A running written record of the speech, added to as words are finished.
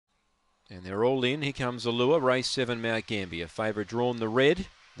And they're all in. Here comes the lure. Race 7 Mt-Gambier. Favourite drawn the red.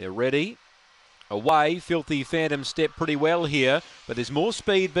 They're ready. Away, Filthy Phantom stepped pretty well here, but there's more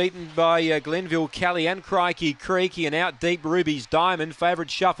speed beaten by Glenville Cali and Crikey Creaky, and out deep Ruby's Diamond.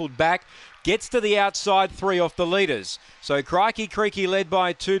 Favourite shuffled back, gets to the outside 3 off the leaders. So Crikey Creaky led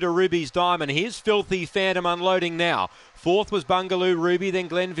by 2 to Ruby's Diamond. Here's Filthy Phantom unloading now. 4th was Bungaloo Ruby, then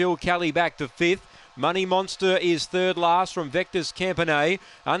Glenville Cali back to 5th. Money Monster is 3rd last from Vector's Campanet.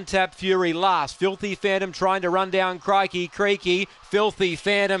 Untapped Fury last. Filthy Phantom trying to run down Crikey Creaky. Filthy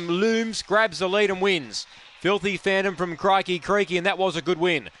Phantom looms, grabs the lead and wins. Filthy Phantom from Crikey Creaky, and that was a good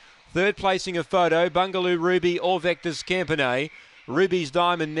win. 3rd placing a photo, Bungaloo Ruby or Vector's Campanet. Ruby's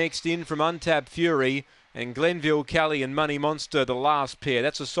Diamond next in from Untapped Fury, and Glenville Cali and Money Monster the last pair.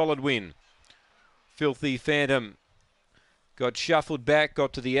 That's a solid win. Filthy Phantom got shuffled back,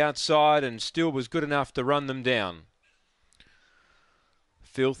 got to the outside, and still was good enough to run them down.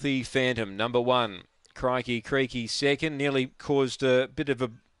 Filthy Phantom, number 1. Crikey Creaky second, nearly caused a bit of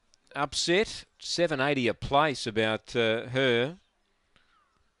a upset. 780 a place about her.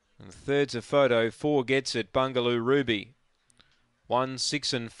 And 3rd's a photo, 4 gets it, Bungaloo Ruby. 1,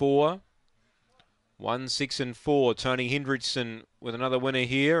 6 and 4. 1, 6 and 4. Tony Hendrickson with another winner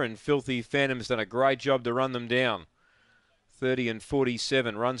here, and Filthy Phantom's done a great job to run them down. 30 and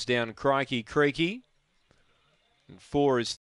 47 runs down Crikey Creaky. And 4 is